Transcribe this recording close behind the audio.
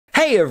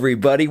Hey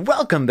everybody,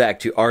 welcome back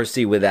to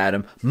RC with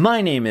Adam.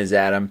 My name is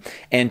Adam,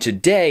 and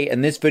today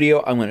in this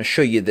video I'm going to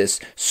show you this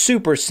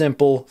super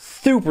simple,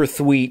 super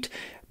sweet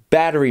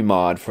battery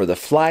mod for the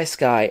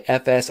FlySky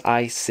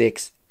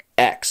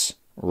FS-i6X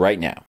right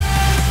now.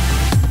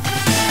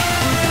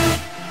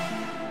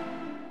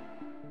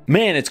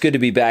 Man, it's good to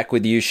be back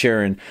with you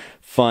sharing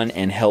fun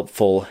and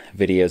helpful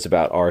videos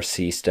about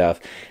RC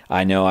stuff.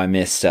 I know I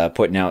missed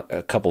putting out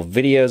a couple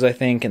videos, I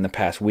think, in the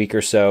past week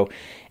or so,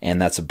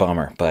 and that's a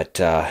bummer, but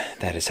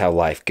that is how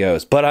life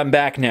goes. But I'm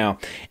back now,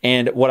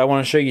 and what I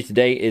want to show you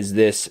today is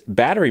this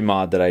battery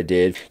mod that I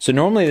did. So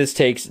normally this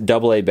takes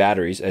AA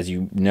batteries, as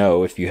you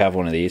know if you have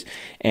one of these,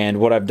 and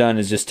what I've done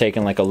is just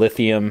taken like a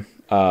lithium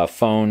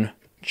phone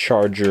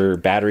charger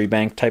battery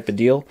bank type of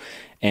deal,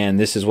 and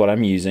this is what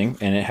I'm using,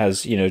 and it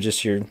has,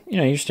 just your,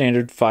 your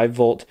standard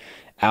 5-volt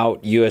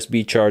out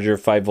USB charger,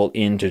 5-volt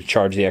in to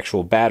charge the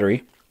actual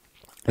battery.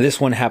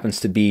 This one happens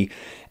to be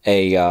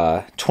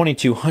a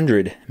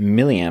 2200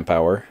 milliamp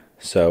hour,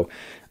 so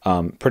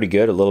pretty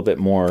good, a little bit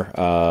more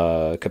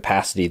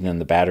capacity than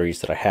the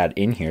batteries that I had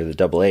in here,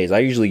 the AA's. I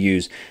usually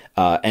use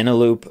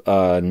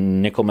Eneloop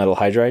nickel metal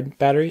hydride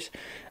batteries.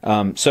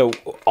 So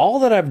all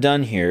that I've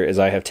done here is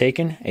I have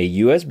taken a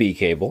USB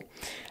cable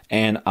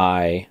and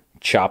I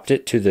chopped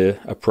it to the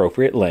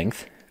appropriate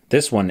length.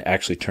 This one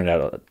actually turned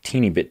out a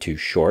teeny bit too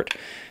short.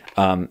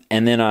 And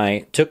then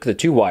I took the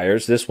two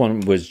wires. This one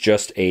was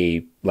just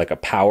like a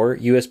power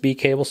USB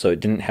cable, so it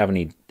didn't have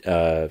any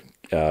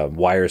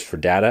wires for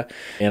data.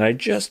 And I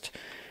just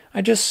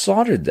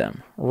soldered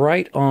them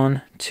right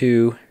on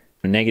to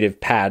a negative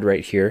pad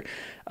right here.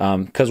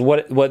 Because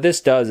what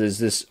this does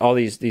is all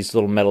these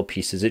little metal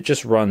pieces, it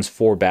just runs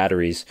 4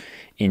 batteries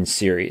in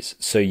series.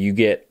 So you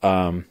get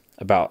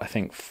about, I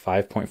think,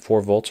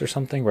 5.4 volts or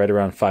something, right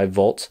around 5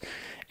 volts.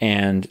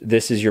 And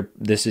this is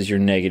your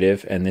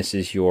negative, and this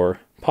is your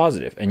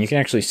positive. And you can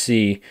actually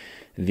see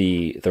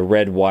the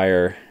red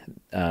wire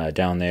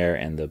down there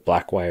and the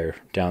black wire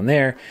down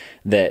there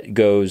that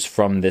goes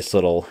from this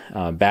little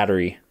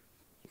battery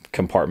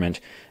compartment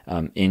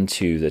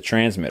into the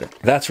transmitter.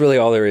 That's really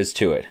all there is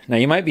to it. Now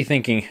you might be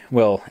thinking,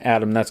 well,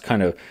 Adam, that's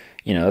kind of,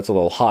 that's a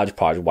little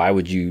hodgepodge. Why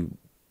would you,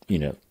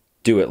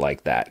 do it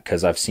like that?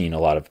 Because I've seen a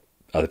lot of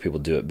other people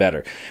do it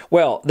better.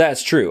 Well,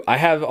 that's true. I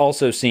have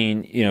also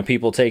seen,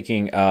 people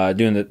taking,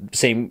 doing the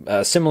same,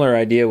 similar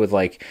idea with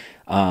like,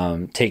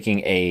 taking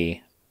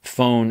a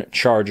phone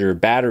charger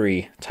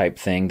battery type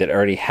thing that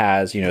already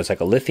has, it's like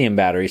a lithium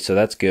battery. So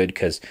that's good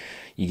because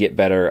you get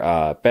better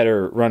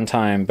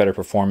runtime, better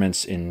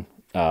performance in,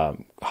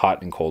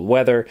 hot and cold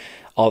weather,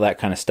 all that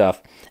kind of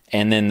stuff.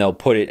 And then they'll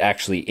put it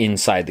actually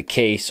inside the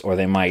case, or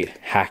they might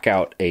hack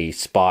out a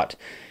spot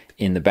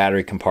in the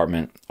battery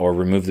compartment or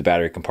remove the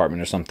battery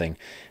compartment or something.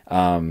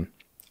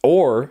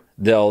 Or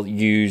they'll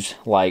use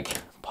like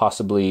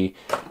possibly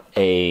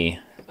a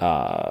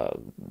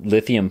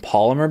lithium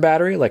polymer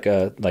battery,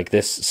 like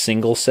this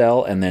single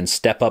cell, and then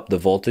step up the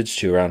voltage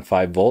to around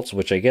 5 volts,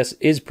 which I guess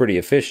is pretty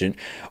efficient.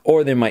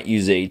 Or they might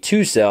use a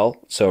 2-cell,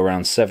 so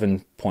around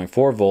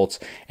 7.4 volts,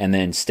 and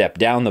then step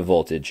down the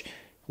voltage,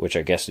 which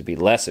I guess would be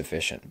less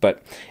efficient.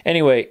 But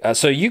anyway,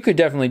 so you could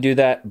definitely do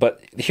that.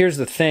 But here's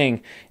the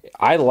thing.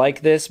 I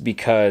like this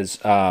because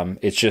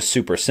it's just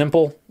super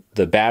simple.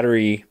 The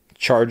battery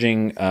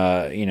charging,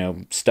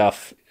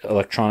 stuff,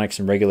 electronics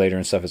and regulator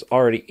and stuff is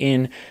already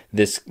in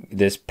this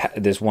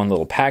one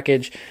little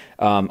package.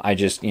 I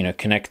just,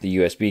 connect the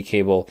USB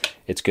cable.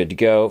 It's good to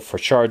go. For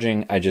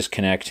charging, I just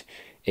connect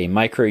a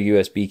micro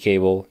USB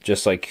cable,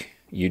 just like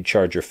you'd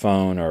charge your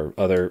phone or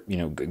other,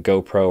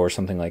 GoPro or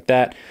something like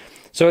that.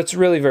 So it's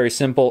really very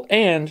simple,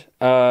 and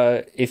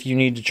if you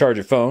need to charge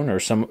your phone or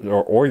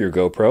your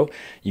GoPro,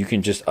 you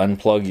can just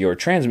unplug your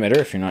transmitter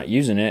if you're not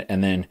using it,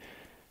 and then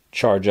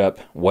charge up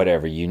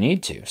whatever you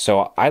need to.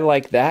 So I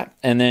like that.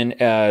 And then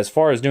as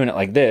far as doing it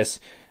like this,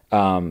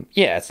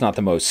 yeah, it's not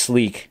the most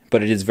sleek,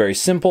 but it is very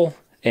simple.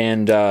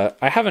 And I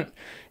haven't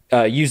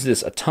used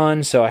this a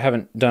ton, so I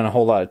haven't done a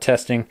whole lot of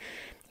testing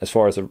as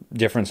far as the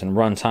difference in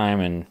runtime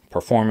and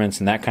performance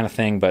and that kind of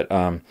thing. But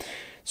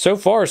so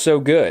far, so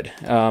good.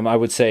 I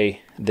would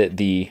say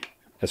that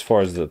as far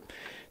as the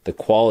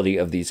quality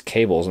of these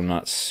cables, I'm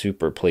not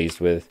super pleased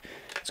with.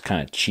 It's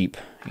kind of cheap,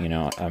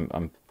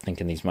 I'm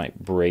thinking these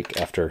might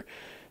break after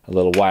a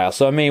little while,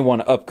 so I may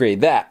want to upgrade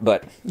that,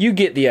 but you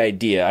get the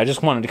idea. I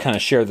just wanted to kind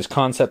of share this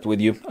concept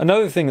with you.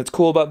 Another thing that's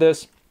cool about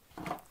this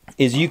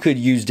is you could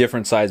use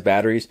different size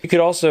batteries. You could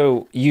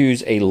also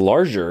use a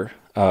larger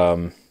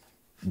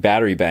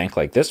battery bank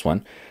like this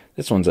one.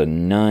 This one's a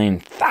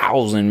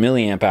 9,000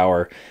 milliamp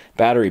hour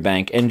battery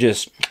bank, and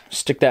just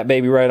stick that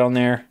baby right on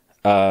there.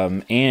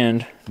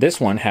 And this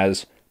one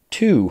has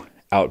 2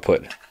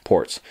 output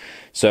ports,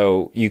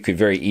 so you could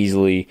very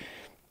easily,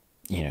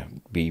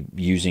 be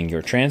using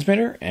your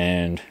transmitter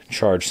and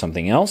charge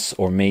something else,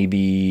 or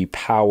maybe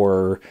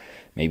power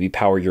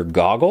your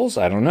goggles.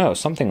 I don't know,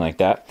 something like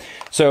that.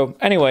 So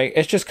anyway,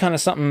 it's just kind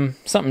of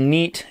something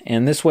neat,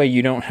 and this way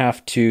you don't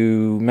have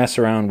to mess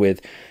around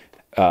with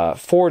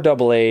 4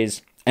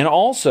 AA's. And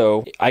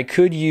also, I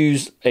could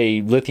use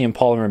a lithium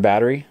polymer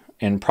battery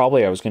and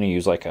probably I was going to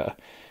use like a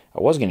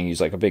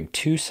big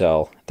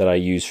 2-cell that I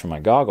use for my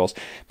goggles.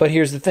 But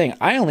here's the thing,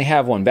 I only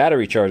have one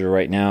battery charger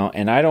right now,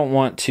 and I don't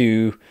want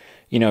to,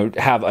 you know,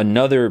 have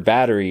another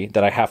battery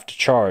that I have to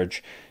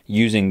charge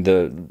using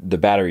the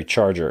battery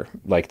charger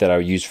like that I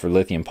would use for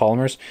lithium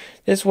polymers.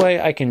 This way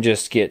I can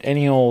just get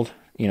any old,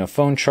 you know,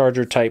 phone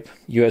charger type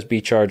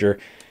USB charger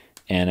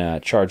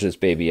and charge this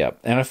baby up.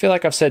 And I feel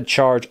like I've said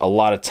charge a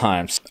lot of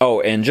times.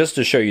 Oh, and just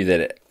to show you that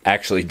it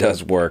actually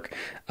does work,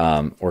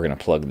 we're gonna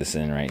plug this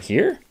in right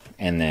here,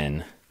 and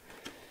then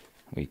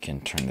we can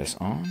turn this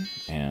on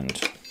and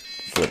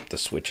flip the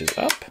switches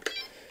up.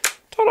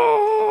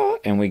 Ta-da!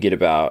 And we get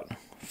about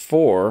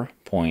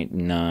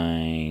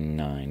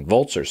 4.99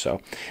 volts or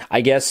so. I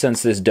guess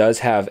since this does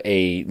have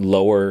a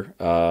lower,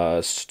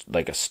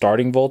 like a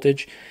starting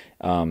voltage,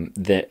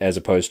 that as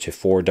opposed to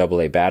 4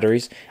 AA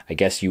batteries, I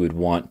guess you would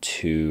want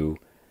to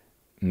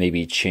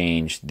maybe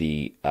change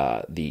the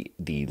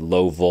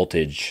low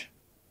voltage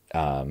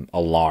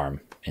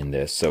alarm in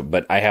this. So,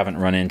 but I haven't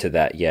run into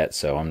that yet,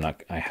 so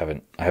I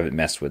haven't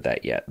messed with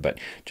that yet. But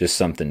just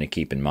something to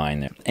keep in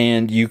mind there.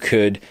 And you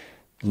could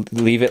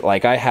leave it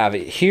like I have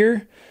it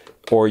here,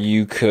 or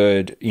you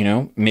could, you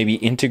know, maybe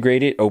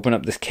integrate it, open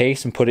up this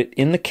case and put it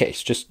in the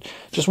case.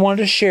 Just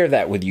wanted to share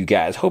that with you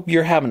guys. Hope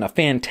you're having a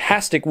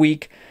fantastic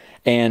week,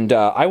 and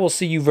I will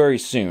see you very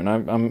soon.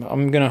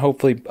 I'm gonna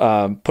hopefully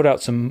put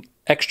out some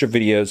extra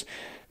videos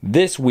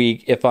this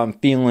week if I'm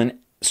feeling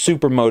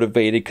super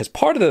motivated, because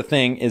part of the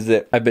thing is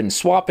that I've been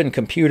swapping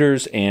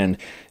computers and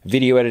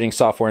video editing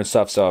software and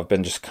stuff, so I've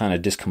been just kind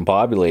of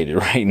discombobulated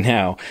right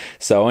now.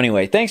 So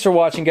anyway, thanks for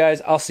watching,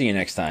 guys. I'll see you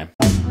next time.